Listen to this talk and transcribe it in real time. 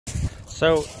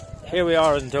So here we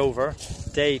are in Dover,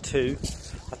 day 2.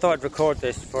 I thought I'd record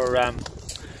this for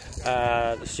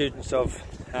the students of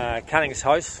Canning's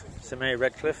House, St Mary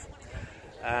Redcliffe,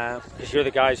 because you're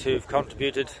the guys who've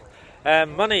contributed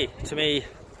money to me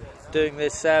doing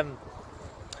this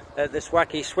this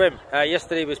wacky swim.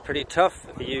 Yesterday was pretty tough.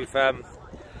 You've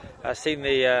seen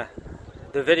the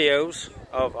videos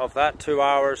of that 2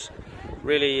 hours,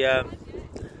 really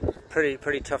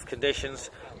pretty tough conditions.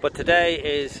 But today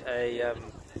is a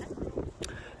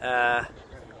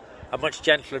much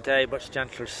gentler day, much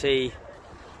gentler sea,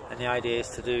 and the idea is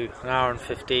to do an hour and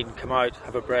 15, come out,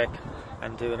 have a break,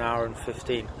 and do an hour and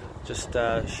 15. Just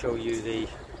show you the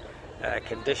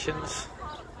conditions.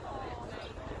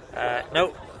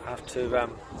 No, I have to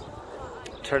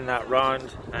turn that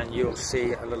round, and you'll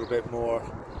see a little bit more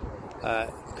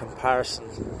comparison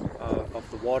of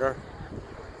the water.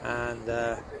 And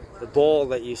the ball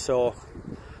that you saw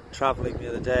travelling the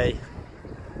other day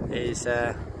is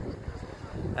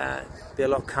be a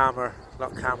lot calmer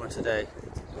today.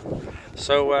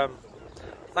 So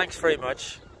thanks very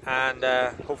much, and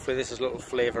hopefully this is a little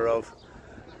flavour of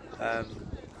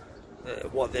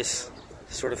what this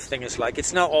sort of thing is like.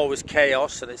 It's not always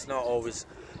chaos, and it's not always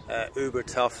uber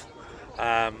tough,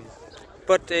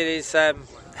 but it is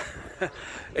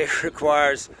it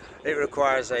requires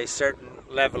a certain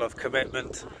level of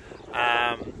commitment,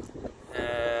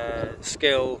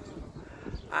 skill,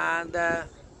 and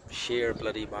sheer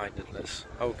bloody mindedness.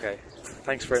 Okay,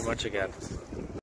 thanks very much again.